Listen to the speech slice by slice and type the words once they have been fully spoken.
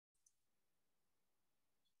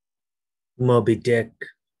Moby-Dick,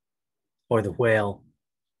 or The Whale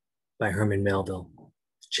by Herman Melville.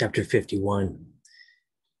 Chapter 51,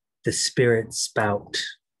 The Spirit-Spout.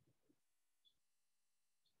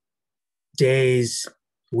 Days,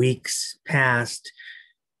 weeks passed,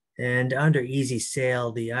 and under easy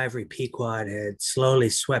sail, the Ivory Pequod had slowly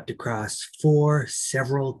swept across 4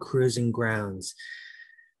 several cruising grounds,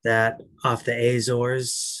 that off the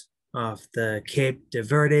Azores, off the Cape de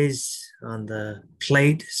Verdes, on the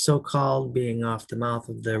Plate, so-called, being off the mouth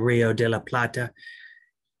of the Rio de la Plata,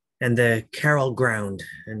 and the Carroll Ground,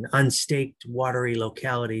 an unstaked watery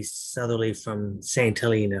locality southerly from St.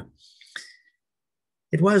 Helena.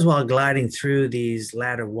 It was while gliding through these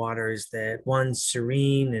latter waters that one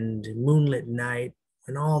serene and moonlit night,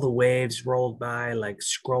 when all the waves rolled by like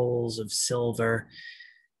scrolls of silver,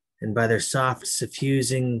 and by their soft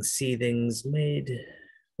suffusing seethings made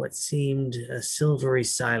what seemed a silvery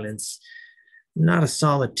silence, not a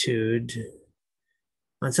solitude.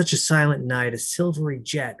 On such a silent night, a silvery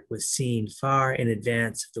jet was seen far in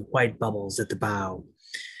advance of the white bubbles at the bow.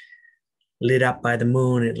 Lit up by the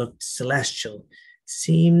moon, it looked celestial,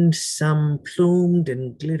 seemed some plumed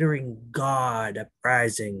and glittering god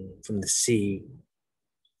uprising from the sea.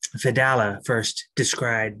 Fedallah first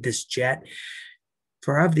described this jet,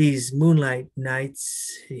 for of these moonlight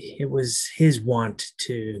nights, it was his wont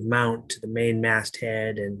to mount to the main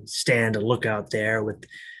masthead and stand a lookout there with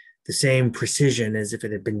the same precision as if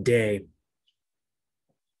it had been day.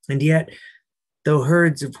 And yet, though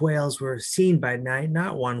herds of whales were seen by night,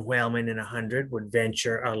 not one whaleman in 100 would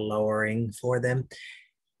venture a lowering for them.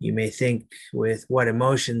 You may think with what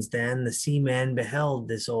emotions then the seamen beheld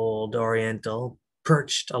this old Oriental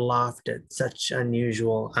perched aloft at such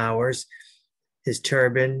unusual hours, his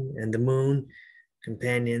turban and the moon,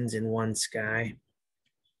 companions in one sky.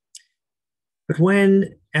 But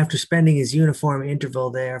when, after spending his uniform interval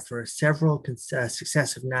there for several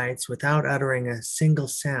successive nights without uttering a single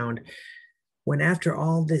sound, when after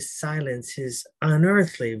all this silence his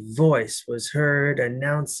unearthly voice was heard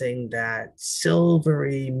announcing that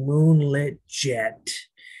silvery moonlit jet,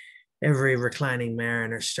 every reclining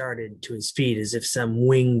mariner started to his feet as if some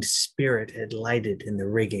winged spirit had lighted in the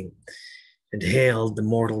rigging, and hailed the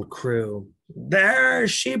mortal crew. "There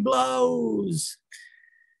she blows!"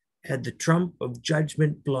 Had the trump of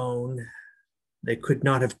judgment blown, they could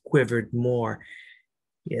not have quivered more,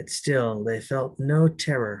 yet still they felt no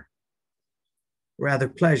terror, rather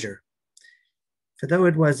pleasure. For though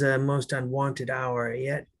it was a most unwonted hour,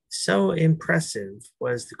 yet so impressive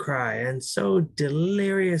was the cry, and so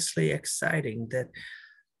deliriously exciting, that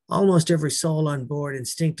almost every soul on board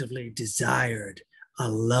instinctively desired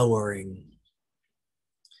a lowering.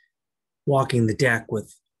 Walking the deck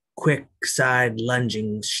with quick side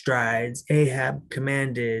lunging strides, Ahab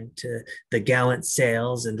commanded the gallant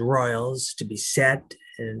sails and royals to be set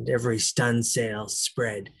and every stun sail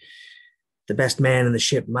spread. The best man in the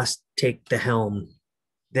ship must take the helm.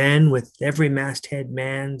 Then, with every masthead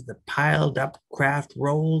manned, the piled up craft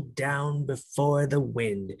rolled down before the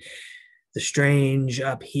wind. The strange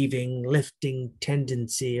upheaving, lifting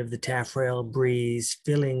tendency of the taffrail breeze,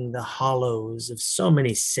 filling the hollows of so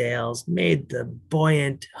many sails, made the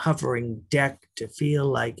buoyant, hovering deck to feel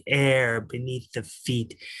like air beneath the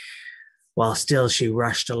feet, while still she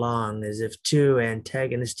rushed along as if 2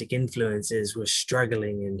 antagonistic influences were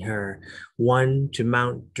struggling in her, one to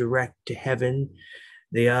mount direct to heaven,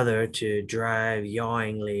 the other to drive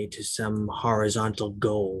yawingly to some horizontal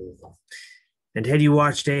goal. And had you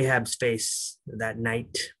watched Ahab's face that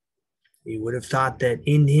night, you would have thought that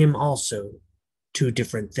in him also 2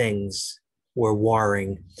 different things were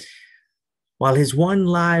warring, while his one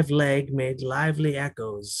live leg made lively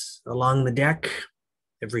echoes along the deck.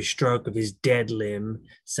 Every stroke of his dead limb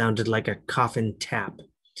sounded like a coffin tap.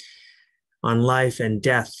 On life and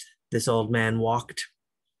death this old man walked.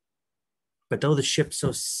 But though the ship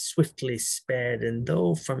so swiftly sped, and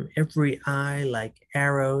though from every eye like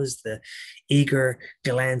arrows the eager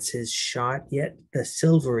glances shot, yet the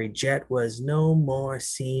silvery jet was no more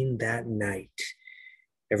seen that night.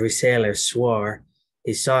 Every sailor swore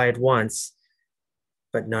he saw it once,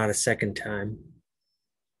 but not a second time.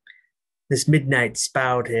 This midnight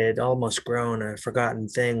spout had almost grown a forgotten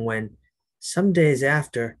thing when, some days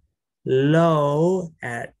after, lo,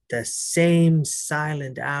 at the same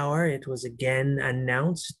silent hour, it was again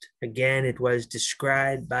announced. Again it was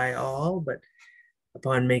descried by all, but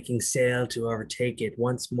upon making sail to overtake it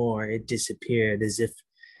once more, it disappeared as if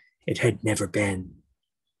it had never been.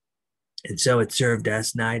 And so it served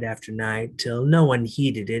us night after night, till no one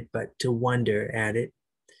heeded it but to wonder at it,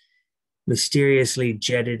 mysteriously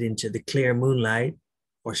jetted into the clear moonlight,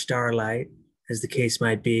 or starlight, as the case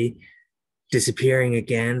might be, disappearing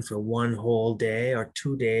again for one whole day or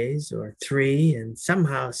 2 days or three, and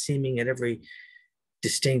somehow seeming at every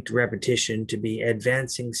distinct repetition to be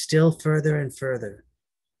advancing still further and further.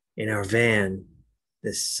 In our van,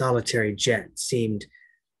 this solitary jet seemed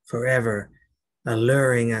forever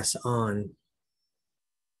alluring us on,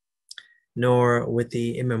 nor with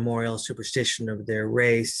the immemorial superstition of their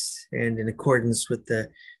race, and in accordance with the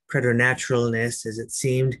preternaturalness, as it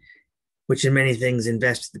seemed, which in many things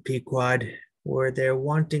invested the Pequod, were there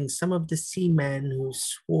wanting some of the seamen who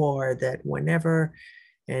swore that whenever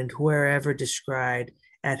and wherever descried,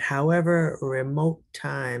 at however remote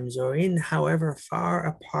times or in however far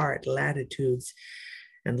apart latitudes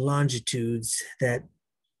and longitudes, that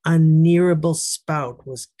unnearable spout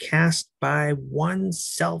was cast by one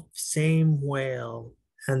self same whale,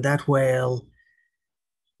 and that whale,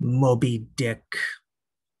 Moby-Dick.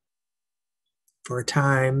 For a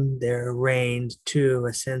time, there reigned, too,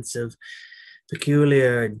 a sense of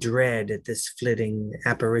peculiar dread at this flitting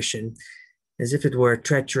apparition, as if it were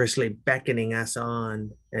treacherously beckoning us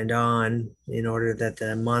on and on, in order that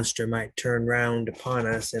the monster might turn round upon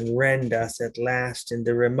us and rend us at last in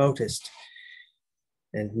the remotest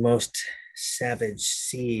and most savage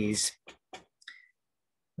seas.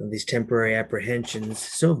 These temporary apprehensions,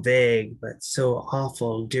 so vague but so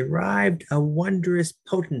awful, derived a wondrous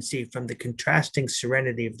potency from the contrasting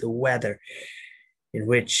serenity of the weather, in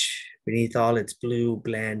which, beneath all its blue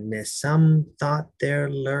blandness, some thought there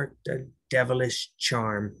lurked a devilish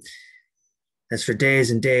charm. As for days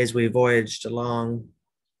and days we voyaged along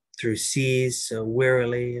through seas so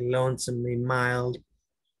wearily, lonesomely mild,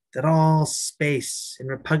 that all space, in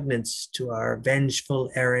repugnance to our vengeful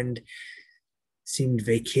errand, seemed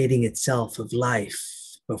vacating itself of life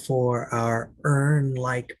before our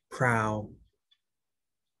urn-like prow.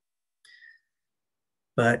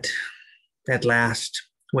 But at last,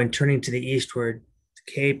 when turning to the eastward,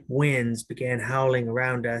 the Cape winds began howling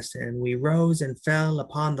around us, and we rose and fell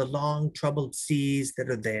upon the long troubled seas that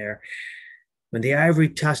are there, when the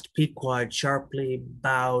ivory-tusked Pequod sharply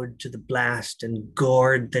bowed to the blast and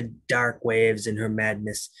gored the dark waves in her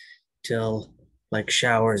madness, till, like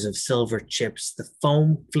showers of silver chips, the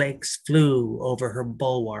foam flakes flew over her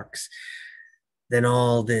bulwarks. Then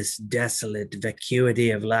all this desolate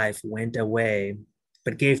vacuity of life went away,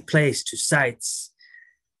 but gave place to sights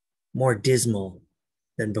more dismal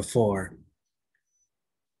than before.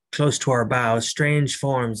 Close to our bows, strange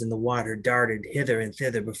forms in the water darted hither and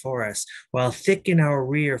thither before us, while thick in our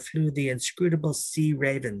rear flew the inscrutable sea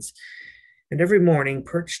ravens. And every morning,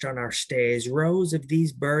 perched on our stays, rows of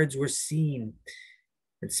these birds were seen.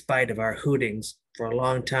 In spite of our hootings, for a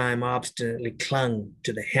long time obstinately clung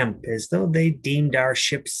to the hemp, as though they deemed our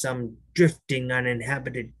ship some drifting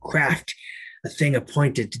uninhabited craft, a thing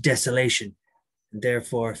appointed to desolation, and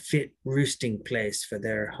therefore fit roosting place for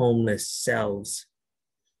their homeless selves.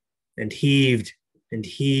 And heaved,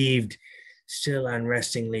 still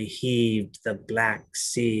unrestingly heaved the black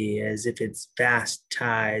sea, as if its vast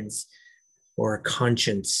tides were a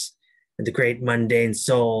conscience, and the great mundane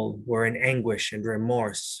soul were in anguish and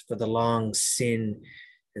remorse for the long sin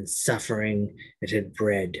and suffering it had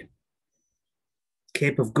bred.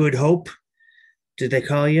 Cape of Good Hope, did they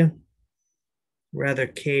call you? Rather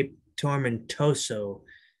Cape Tormentoso,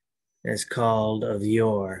 as called of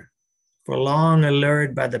yore. For long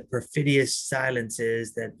allured by the perfidious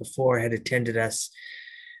silences that before had attended us,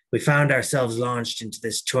 we found ourselves launched into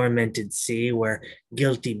this tormented sea, where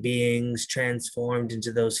guilty beings transformed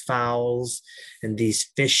into those fowls, and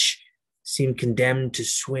these fish seemed condemned to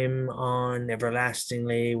swim on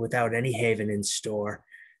everlastingly without any haven in store,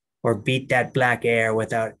 or beat that black air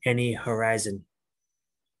without any horizon.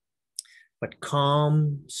 But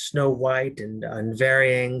calm, snow white, and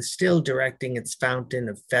unvarying, still directing its fountain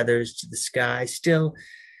of feathers to the sky, still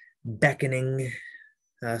beckoning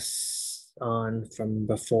us on from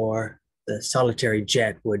before, the solitary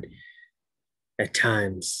jet would at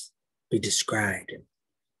times be descried.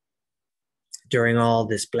 During all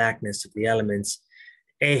this blackness of the elements,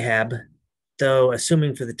 Ahab, though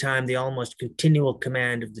assuming for the time the almost continual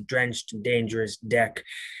command of the drenched and dangerous deck,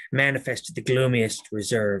 manifested the gloomiest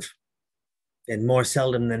reserve, and more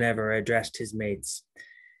seldom than ever addressed his mates.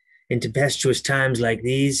 In tempestuous times like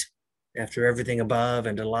these, after everything above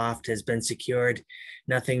and aloft has been secured,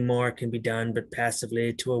 nothing more can be done but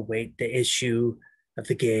passively to await the issue of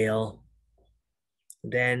the gale.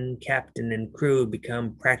 Then captain and crew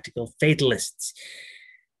become practical fatalists.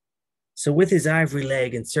 So with his ivory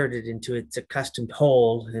leg inserted into its accustomed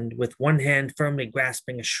hole, and with one hand firmly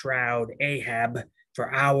grasping a shroud, Ahab,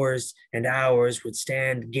 for hours and hours, would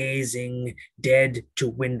stand gazing dead to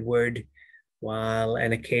windward, while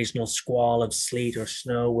an occasional squall of sleet or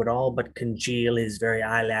snow would all but congeal his very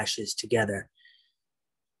eyelashes together.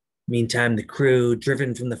 Meantime, the crew,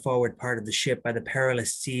 driven from the forward part of the ship by the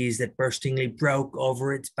perilous seas that burstingly broke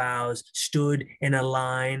over its bows, stood in a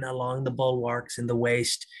line along the bulwarks in the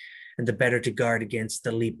waist, and the better to guard against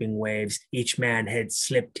the leaping waves, each man had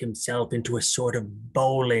slipped himself into a sort of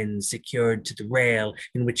bowline secured to the rail,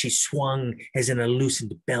 in which he swung as in a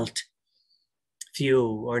loosened belt. Few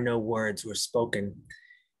or no words were spoken,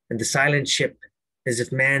 and the silent ship, as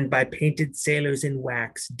if manned by painted sailors in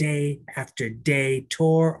wax, day after day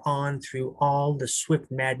tore on through all the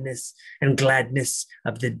swift madness and gladness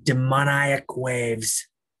of the demoniac waves.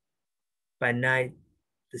 By night,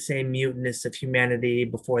 the same muteness of humanity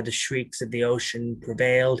before the shrieks of the ocean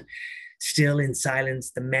prevailed. Still in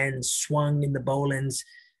silence, the men swung in the bowlines.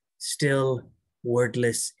 Still,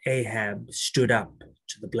 wordless Ahab stood up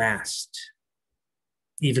to the blast.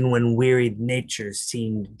 Even when wearied nature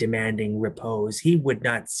seemed demanding repose, he would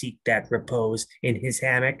not seek that repose in his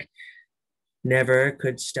hammock. Never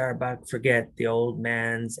could Starbuck forget the old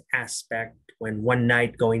man's aspect when one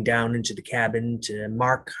night, going down into the cabin to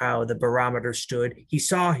mark how the barometer stood, he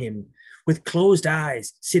saw him with closed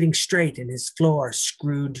eyes, sitting straight in his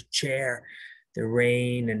floor-screwed chair. The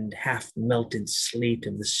rain and half-melted sleet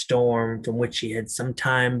of the storm from which he had some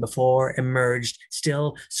time before emerged,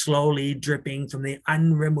 still slowly dripping from the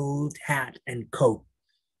unremoved hat and coat.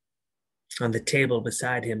 On the table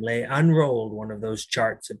beside him lay unrolled one of those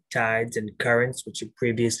charts of tides and currents which had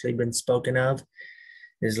previously been spoken of.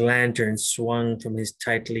 His lantern swung from his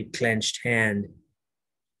tightly clenched hand.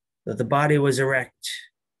 Though the body was erect,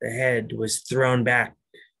 the head was thrown back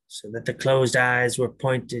so that the closed eyes were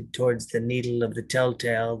pointed towards the needle of the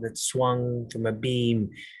telltale that swung from a beam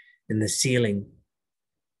in the ceiling.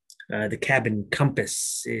 The cabin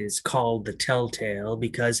compass is called the telltale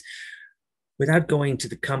because, without going to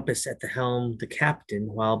the compass at the helm, the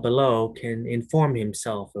captain, while below, can inform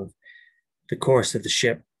himself of the course of the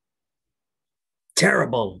ship.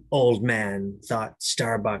 Terrible, old man, thought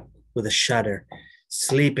Starbuck with a shudder,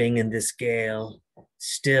 sleeping in this gale.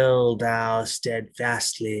 Still thou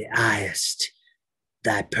steadfastly eyest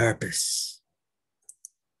thy purpose.